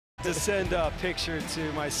To send a picture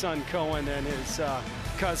to my son Cohen and his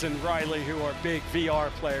cousin Riley, who are big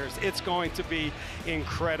VR players. It's going to be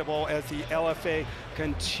incredible as the LFA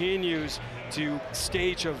continues to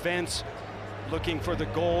stage events, looking for the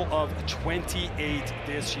goal of 28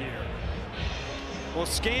 this year. We'll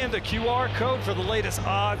scan the QR code for the latest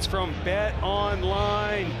odds from Bet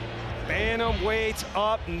Online. Bantamweights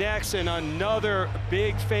up next, and another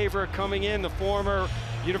big favorite coming in, the former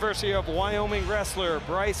University of Wyoming wrestler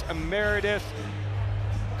Bryce Meredith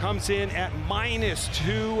comes in at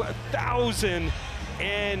 -2,000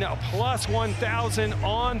 and +1,000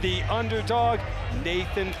 on the underdog,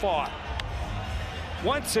 Nathan Fought.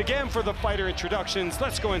 Once again for the fighter introductions,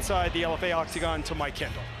 let's go inside the LFA Octagon to Mike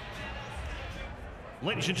Kendall.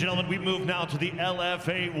 Ladies and gentlemen, we move now to the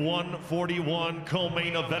LFA 141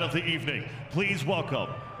 co-main event of the evening. Please welcome,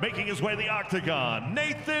 making his way to the Octagon,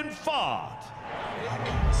 Nathan Fought.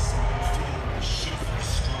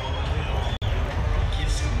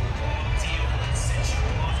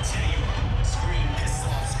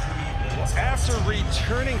 After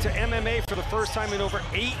returning to MMA for the first time in over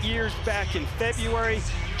 8 years back in February,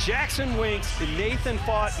 Jackson Winks and Nathan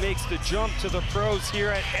Fought makes the jump to the pros here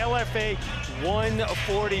at LFA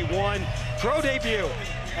 141. Pro debut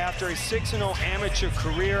after a 6-0 amateur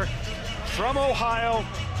career. From Ohio,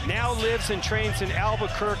 now lives and trains in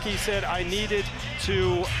Albuquerque. Said I needed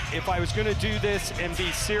to, if I was going to do this and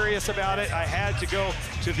be serious about it, I had to go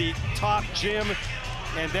to the top gym.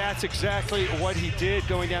 And that's exactly what he did,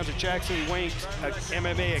 going down to Jackson Winks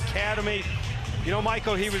MMA Academy. You know,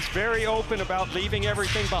 Michael, he was very open about leaving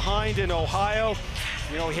everything behind in Ohio.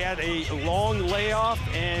 You know, he had a long layoff,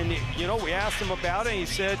 and, you know, we asked him about it, and he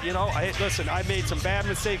said, you know, listen, I made some bad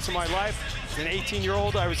mistakes in my life. As an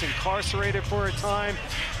 18-year-old, I was incarcerated for a time,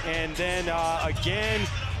 and then again,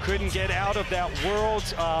 couldn't get out of that world.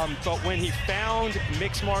 But when he found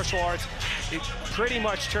mixed martial arts, it pretty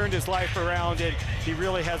much turned his life around, and he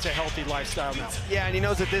really has a healthy lifestyle now. Yeah, and he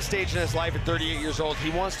knows at this stage in his life, at 38 years old, he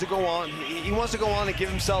wants to go on. He wants to go on and give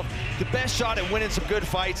himself the best shot at winning some good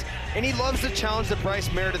fights, and he loves the challenge that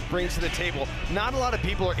Bryce Meredith brings to the table. Not a lot of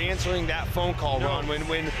people are answering that phone call, Ron.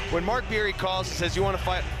 When Mark Beery calls and says, you want to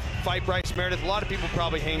fight Bryce Meredith, a lot of people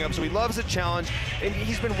probably hang up. So he loves the challenge, and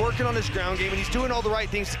he's been working on his ground game, and he's doing all the right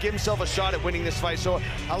things to give himself a shot at winning this fight. So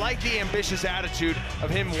I like the ambitious attitude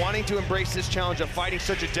of him wanting to embrace this challenge of fighting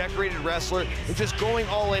such a decorated wrestler and just going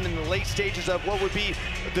all in the late stages of what would be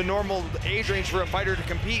the normal age range for a fighter to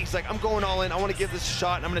compete. He's like, I'm going all in, I want to give this a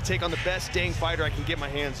shot, and I'm going to take on the best dang fighter I can get my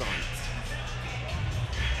hands on.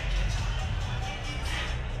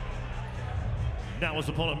 Now his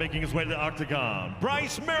opponent making his way to the Octagon,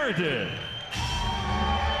 Bryce Meredith.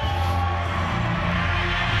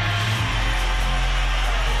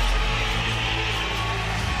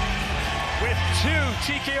 With 2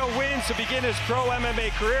 TKO wins to begin his pro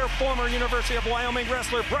MMA career, former University of Wyoming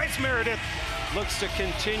wrestler Bryce Meredith looks to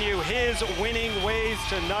continue his winning ways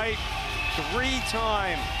tonight.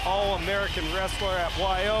 3-time All-American wrestler at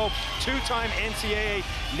YO, 2-time NCAA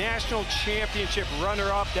National Championship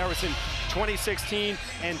runner-up. That was in 2016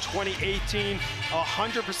 and 2018.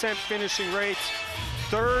 100% finishing rates.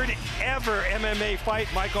 3rd ever MMA fight,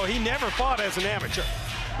 Michael. He never fought as an amateur.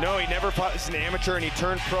 No, he never fought as an amateur, and he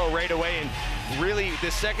turned pro right away. And really, the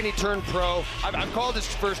second he turned pro, I've called his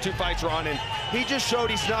first 2 fights, Ron, and he just showed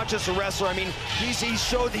he's not just a wrestler. I mean, he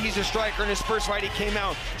showed that he's a striker. In his first fight, he came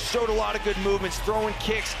out, showed a lot of good movements, throwing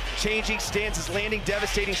kicks, changing stances, landing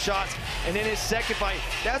devastating shots. And in his second fight,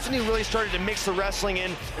 that's when he really started to mix the wrestling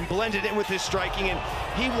in and blend it in with his striking. And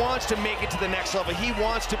he wants to make it to the next level. He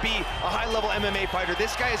wants to be a high-level MMA fighter.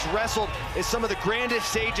 This guy has wrestled at some of the grandest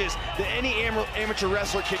stages that any amateur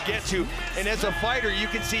wrestler could get to. And as a fighter, you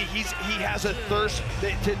can see he has a thirst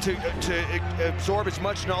to absorb as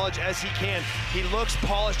much knowledge as he can. He looks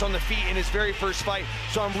polished on the feet in his very first fight.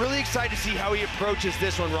 So I'm really excited to see how he approaches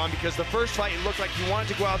this one, Ron, because the first fight, it looked like he wanted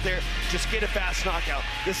to go out there, just get a fast knockout.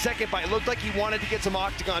 The second fight, it looked like he wanted to get some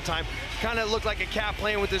octagon time. Kind of looked like a cat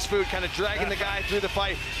playing with his food, kind of dragging the guy through the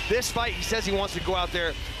fight. This fight, he says he wants to go out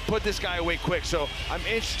there, put this guy away quick. So I'm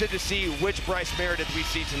interested to see which Bryce Meredith we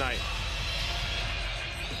see tonight.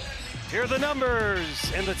 Here are the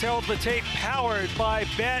numbers and the tale of the tape, powered by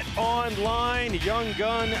Bet Online. Young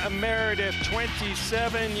gun Meredith,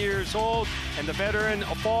 27 years old, and the veteran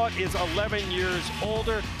Fought is 11 years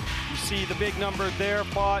older. You see the big number there.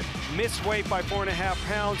 Fought missed weight by 4.5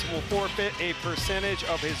 pounds, will forfeit a percentage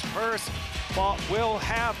of his purse. Fought will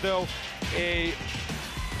have, though, a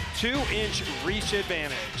 2-inch reach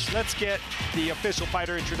advantage. Let's get the official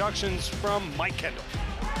fighter introductions from Mike Kendall.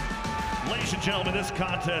 Ladies and gentlemen, this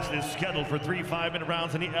contest is scheduled for 3 5-minute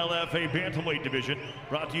rounds in the LFA Bantamweight division.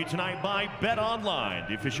 Brought to you tonight by Bet Online,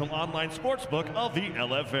 the official online sportsbook of the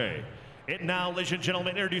LFA. And now, ladies and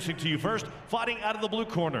gentlemen, introducing to you first, fighting out of the blue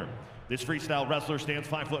corner. This freestyle wrestler stands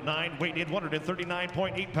 5'9", weighing in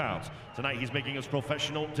 139.8 pounds. Tonight, he's making his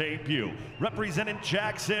professional debut, representing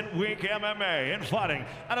Jackson Wink MMA, and fighting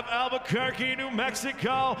out of Albuquerque, New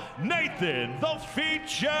Mexico, Nathan the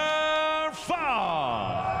Feature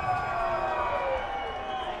Fott.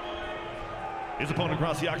 His opponent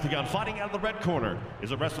across the octagon, fighting out of the red corner, is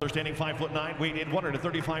a wrestler standing 5'9", weighing in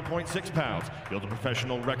 135.6 pounds. He holds a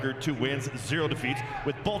professional record, 2 wins, 0 defeats,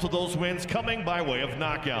 with both of those wins coming by way of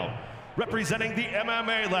knockout. Representing the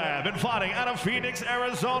MMA Lab and fighting out of Phoenix,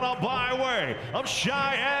 Arizona, by way of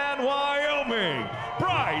Cheyenne, Wyoming,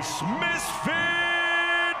 Bryce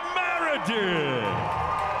Misfit Meredith.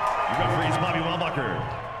 Your referee is Bobby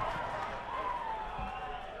Wellbucker.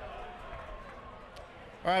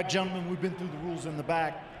 All right, gentlemen, we've been through the rules in the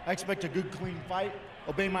back. I expect a good, clean fight.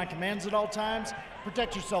 Obey my commands at all times.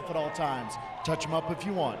 Protect yourself at all times. Touch them up if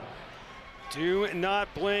you want. Do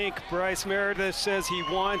not blink. Bryce Meredith says he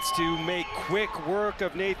wants to make quick work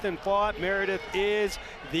of Nathan Fott. Meredith is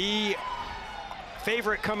the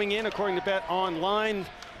favorite coming in, according to Bet Online.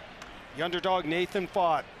 The underdog Nathan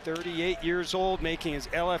Fott, 38 years old, making his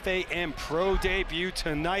LFA and pro debut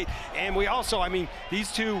tonight. And we also, I mean,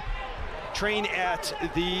 these two train at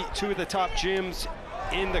the 2 of the top gyms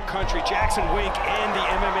in the country, Jackson Wink and the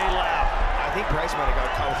MMA Lab. I think Bryce might have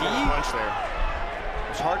got caught with a punch there. It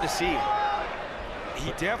was hard to see.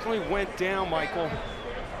 He definitely went down, Michael.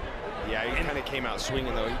 Yeah, he kind of came out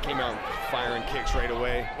swinging, though. He came out firing kicks right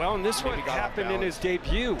away. Well, and this one happened in his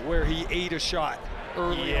debut, where he ate a shot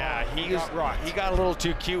early. Yeah, he got a little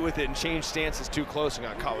too cute with it and changed stances too close and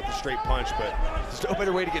got caught with a straight punch, but there's no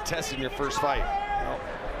better way to get tested in your first fight. Well,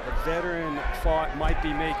 the veteran Fott might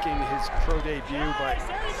be making his pro debut, but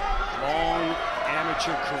long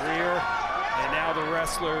amateur career, and now the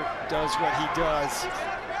wrestler does what he does.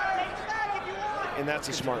 And that's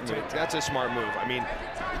a smart move. That's a smart move. I mean,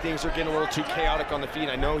 things are getting a little too chaotic on the feet.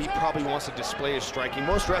 I know he probably wants to display his striking.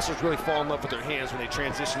 Most wrestlers really fall in love with their hands when they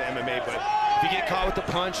transition to MMA, but if you get caught with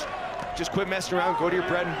the punch, just quit messing around, go to your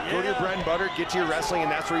bread and butter, get to your wrestling,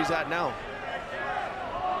 and that's where he's at now.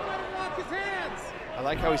 I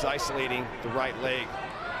like how he's isolating the right leg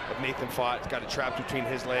of Nathan Fott. He's got it trapped between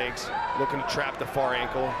his legs, looking to trap the far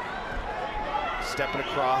ankle, stepping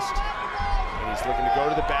across, and he's looking to go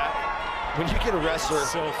to the back. When you get a wrestler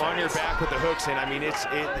on your back with the hooks in, I mean, it's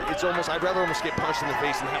almost, I'd rather almost get punched in the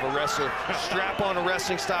face than have a wrestler strap on a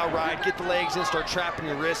wrestling style ride, get the legs in, start trapping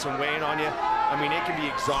your wrists and weighing on you. I mean, it can be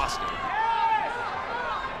exhausting.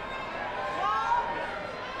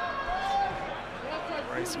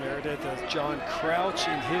 Bryce Meredith has John Crouch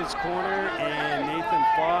in his corner, and Nathan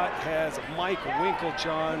Fott has Mike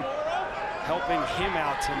Winklejohn helping him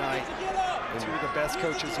out tonight. 2 of the best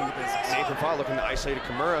coaches in the business. Nathan Fott looking to isolate a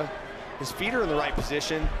Kimura. His feet are in the right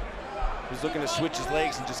position. He's looking to switch his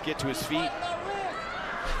legs and just get to his feet.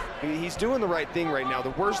 He's doing the right thing right now.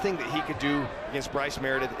 The worst thing that he could do against Bryce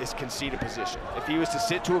Meredith is concede a position. If he was to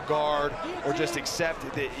sit to a guard or just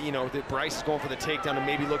accept that, you know, that Bryce is going for the takedown and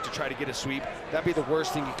maybe look to try to get a sweep, that'd be the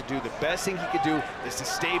worst thing he could do. The best thing he could do is to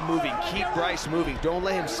stay moving, keep Bryce moving. Don't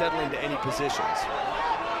let him settle into any positions.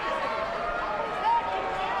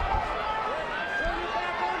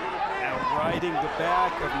 Riding the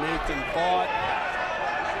back of Nathan Fott,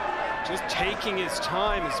 just taking his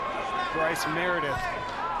time is Bryce Meredith.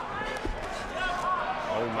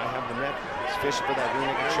 Oh, he might have the neck. He's fishing for that rear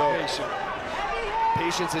naked choke.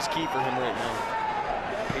 Patience is key for him right now.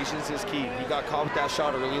 Patience is key. He got caught with that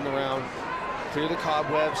shot early in the round. Clear the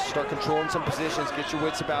cobwebs, start controlling some positions, get your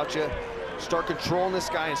wits about you. Start controlling this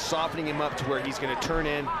guy and softening him up to where he's going to turn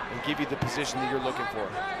in and give you the position that you're looking for.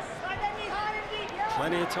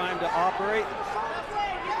 Plenty of time to operate.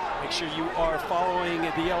 Make sure you are following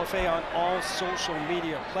the LFA on all social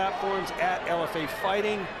media platforms at LFA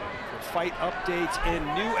Fighting for fight updates and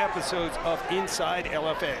new episodes of Inside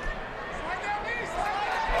LFA.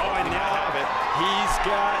 Oh, and now he's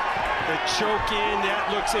got the choke in.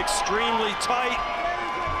 That looks extremely tight.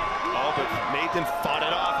 Oh, but Nathan fought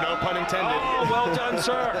it off, no pun intended. Oh, well done,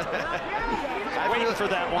 sir. Waiting for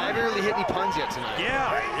that one. I haven't really hit any puns yet tonight.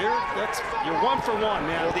 Yeah, you're 1 for 1,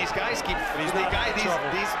 man. Well, these guys keep these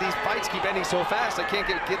fights keep ending so fast. I can't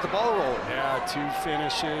get the ball rolling. Yeah, 2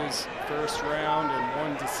 finishes, first round and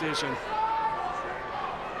 1 decision.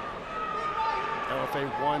 LFA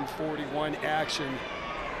 141 action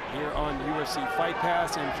here on UFC Fight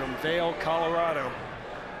Pass and from Vail, Colorado.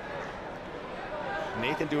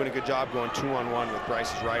 Nathan doing a good job going 2-on-1 with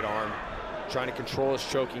Bryce's right arm. trying to control his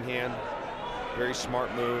choking hand. Very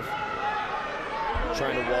smart move.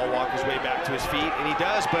 Trying to wall walk his way back to his feet, and he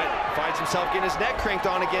does, but finds himself getting his neck cranked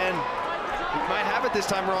on again. He might have it this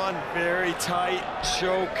time, Ron. Very tight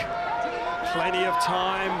choke. Plenty of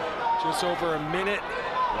time, just over a minute.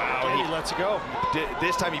 Wow, and he lets it go.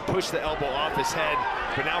 This time he pushed the elbow off his head,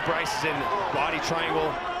 but now Bryce is in body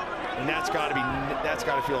triangle, and that's got to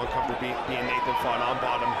feel uncomfortable being Nathan Fott on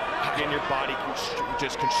bottom, getting your body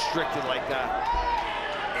just constricted like that.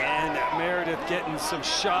 And Meredith getting some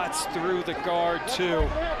shots through the guard too,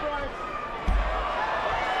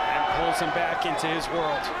 and pulls him back into his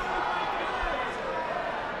world.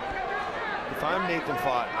 If I'm Nathan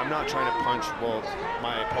Fott, I'm not trying to punch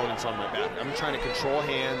my opponents on my back. I'm trying to control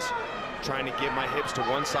hands, trying to get my hips to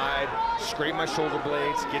one side, scrape my shoulder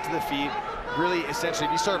blades, get to the feet. Really, essentially,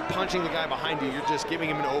 if you start punching the guy behind you, you're just giving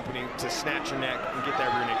him an opening to snatch your neck and get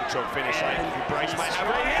that rear naked choke finish. Like Bryce might have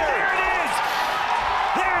right here. There it is!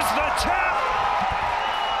 There's the tap!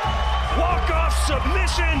 Walk-off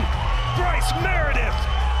submission. Bryce Meredith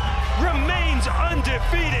remains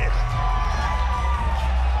undefeated.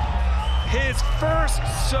 His first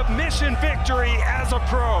submission victory as a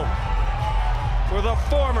pro for the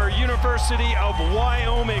former University of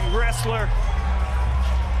Wyoming wrestler.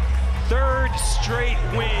 Third straight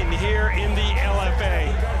win here in the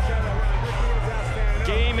LFA.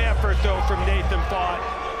 Game effort though from Nathan Fott.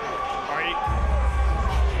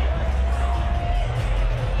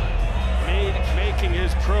 Making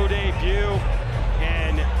his pro debut,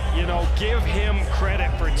 and you know, give him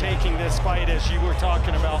credit for taking this fight, as you were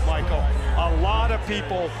talking about, Michael. A lot of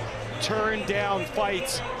people turned down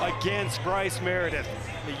fights against Bryce Meredith,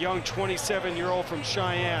 the young 27-year-old from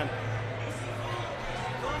Cheyenne.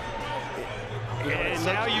 And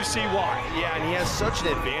now you see why. Yeah, and he has such an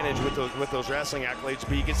advantage with those wrestling accolades.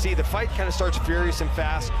 But you can see the fight kind of starts furious and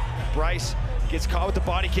fast. Bryce gets caught with the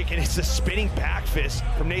body kick, and it's a spinning back fist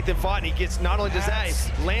from Nathan Fott. And he gets, not only does that,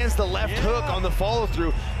 he lands the left hook on the follow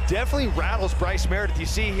through. Definitely rattles Bryce Meredith. You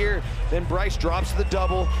see here, then Bryce drops to the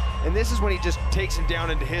double, and this is when he just takes him down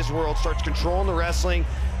into his world, starts controlling the wrestling.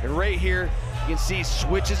 And right here, you can see he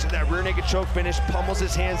switches to that rear naked choke finish, pummels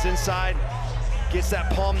his hands inside, gets that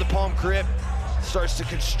palm to palm grip, starts to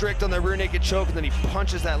constrict on the rear naked choke, and then he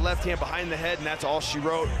punches that left hand behind the head, and that's all she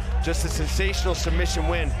wrote. Just a sensational submission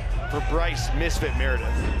win for Bryce Misfit Meredith.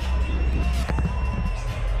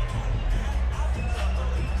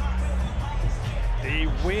 The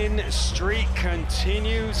win streak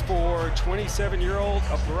continues for 27-year-old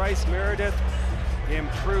Bryce Meredith.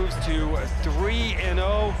 Improves to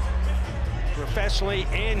 3-0 professionally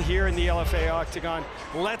and here in the LFA Octagon.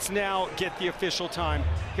 Let's now get the official time.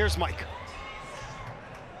 Here's Mike.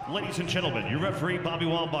 Ladies and gentlemen, your referee, Bobby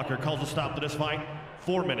Wambacher, calls a stop to this fight.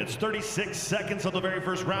 4 minutes, 36 seconds of the very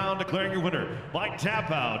first round, declaring your winner by tap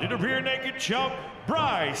out in a rear naked choke,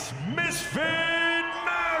 Bryce Misfit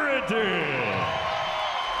Meredith.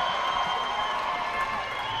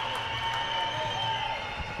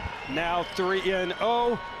 Now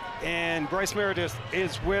 3-0, and Bryce Meredith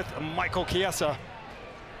is with Michael Chiesa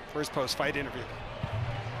for his post-fight interview.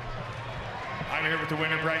 I'm here with the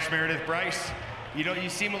winner, Bryce Meredith. Bryce, you know, you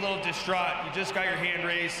seem a little distraught. You just got your hand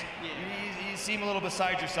raised. You seem a little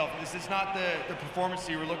beside yourself. Is this not the performance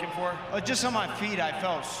that you were looking for? Just on my feet, I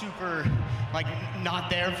felt super, like, not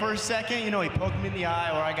there for a second. You know, he poked me in the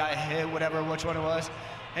eye, or I got hit, whatever, which one it was.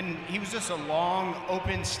 And he was just a long,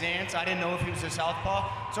 open stance. I didn't know if he was a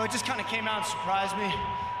southpaw. So it just kind of came out and surprised me.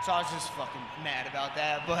 So I was just fucking mad about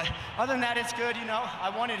that. But other than that, it's good, you know. I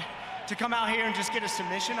wanted to come out here and just get a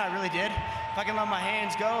submission. I really did. If I can let my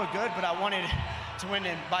hands go, good. But I wanted to win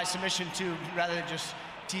by submission too, rather than just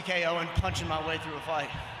TKO and punching my way through a fight.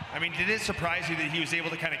 I mean, did it surprise you that he was able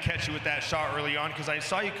to kind of catch you with that shot early on? Because I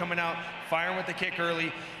saw you coming out, firing with the kick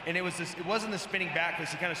early, and it wasn't the spinning back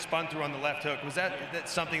fist. He kind of spun through on the left hook. Was that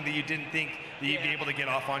something that you didn't think that you'd be able to get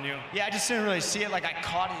off on you? Yeah, I just didn't really see it. Like, I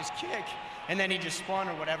caught his kick, and then he just spun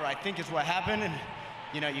or whatever, I think is what happened, and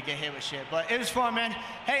you know, you get hit with shit. But it was fun, man.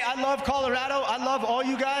 Hey, I love Colorado. I love all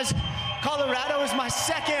you guys. Colorado is my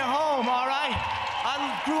second home, all right?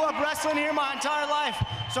 I grew up wrestling here my entire life.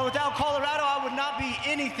 So without Colorado, I would not be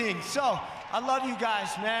anything. So I love you guys,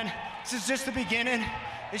 man. This is just the beginning.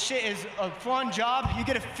 This shit is a fun job. You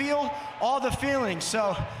get to feel all the feelings.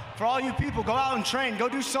 So for all you people, go out and train. Go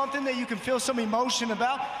do something that you can feel some emotion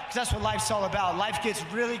about, because that's what life's all about. Life gets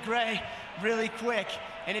really gray, really quick.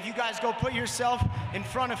 And if you guys go put yourself in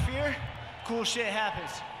front of fear, cool shit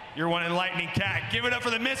happens. You're one enlightening cat. Give it up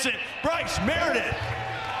for the Misfit, Bryce Meredith.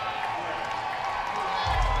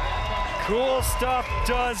 Cool stuff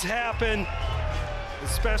does happen.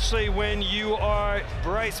 especially when you are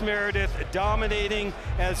Bryce Meredith dominating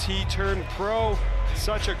as he turned pro.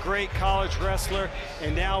 Such a great college wrestler,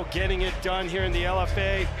 and now getting it done here in the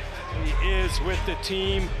LFA. He is with the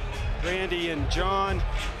team, Randy and John,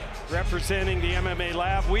 representing the MMA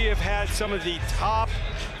Lab. We have had some of the top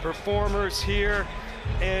performers here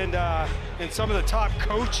and some of the top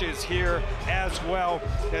coaches here as well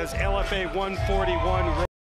as LFA 141.